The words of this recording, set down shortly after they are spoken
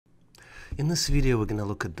In this video, we're going to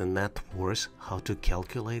look at the net worth, how to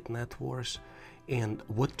calculate net worth, and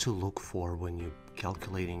what to look for when you're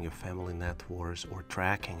calculating your family net worth or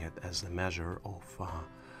tracking it as a measure of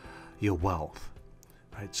your wealth.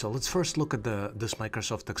 Right, so let's first look at this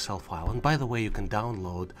Microsoft Excel file. And by the way, you can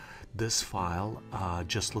download this file.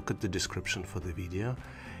 Just look at the description for the video,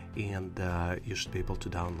 and you should be able to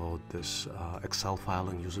download this Excel file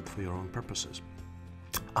and use it for your own purposes.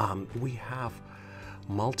 We have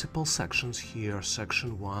multiple sections here.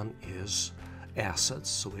 Section 1 is assets.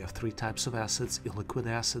 So we have three types of assets: illiquid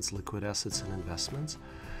assets, liquid assets, and investments.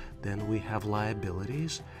 Then we have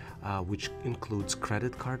liabilities, which includes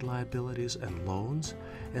credit card liabilities and loans.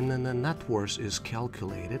 And then the net worth is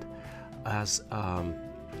calculated as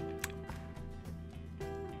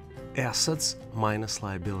assets minus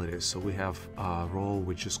liabilities. So we have a row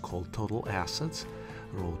which is called total assets,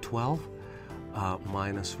 row 12,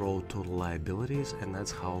 minus row total liabilities, and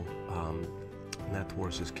that's how net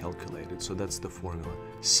worth is calculated. So that's the formula: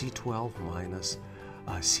 C12 minus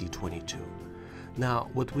C22. Now,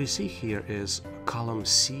 what we see here is column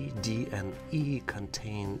C, D, and E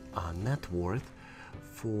contain net worth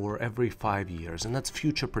for every 5 years, and that's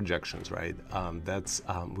future projections, right?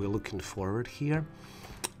 We're looking forward here,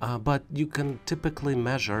 but you can typically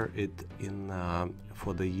measure it in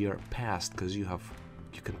for the year past, because you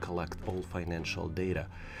can collect all financial data.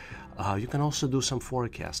 You can also do some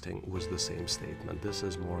forecasting with the same statement. This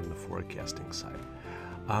is more on the forecasting side.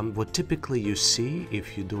 What typically you see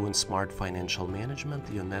if you're doing smart financial management,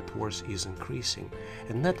 your net worth is increasing.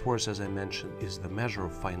 And net worth, as I mentioned, is the measure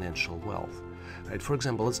of financial wealth. Right? For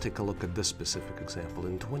example, let's take a look at this specific example.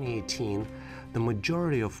 In 2018, the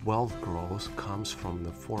majority of wealth growth comes from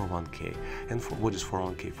the 401k. And what is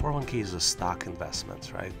 401k? 401k is a stock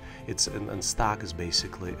investment, right? And stock is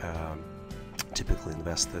basically typically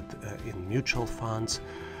invested in mutual funds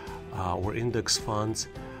or index funds.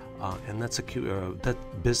 And that's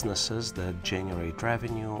businesses that generate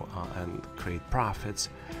revenue and create profits,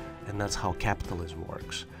 and that's how capitalism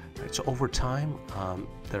works. Right? So over time,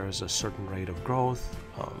 there is a certain rate of growth,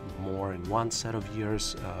 more in one set of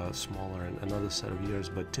years, smaller in another set of years,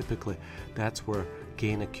 but typically that's where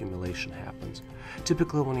gain accumulation happens.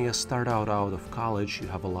 Typically, when you start out of college, you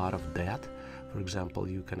have a lot of debt. For example,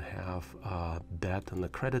 you can have debt on the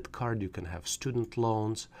credit card, you can have student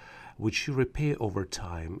loans, which you repay over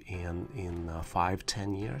time, and in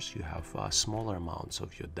 5-10 years you have smaller amounts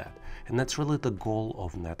of your debt. And that's really the goal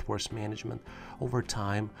of net worth management. Over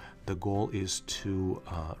time, the goal is to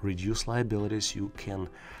reduce liabilities. You can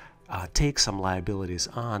take some liabilities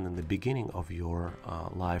on in the beginning of your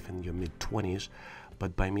life in your mid-20s,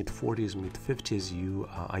 but by mid-40s, mid-50s, you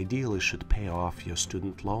ideally should pay off your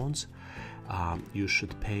student loans. You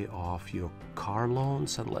should pay off your car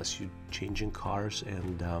loans unless you're changing cars,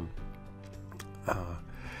 and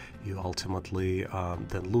you ultimately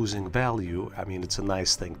then losing value. I mean, it's a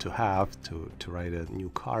nice thing to have, to ride a new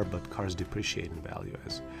car, but cars depreciate in value,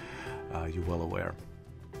 as you're well aware.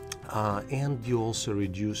 And you also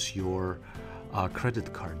reduce your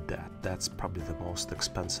credit card debt. That's probably the most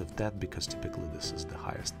expensive debt, because typically this is the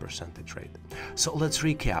highest percentage rate. So let's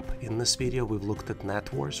recap. In this video, we've looked at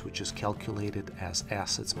net worth, which is calculated as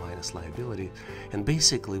assets minus liability. And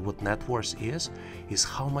basically what net worth is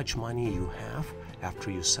how much money you have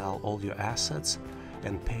after you sell all your assets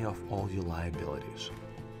and pay off all your liabilities.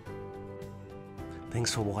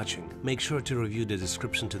 Thanks for watching. Make sure to review the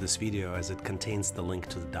description to this video, as it contains the link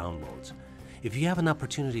to the downloads. If you have an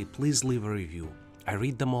opportunity, please leave a review. I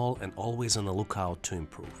read them all and always on the lookout to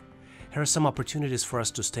improve. Here are some opportunities for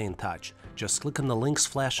us to stay in touch. Just click on the links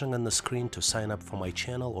flashing on the screen to sign up for my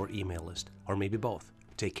channel or email list, or maybe both.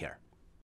 Take care.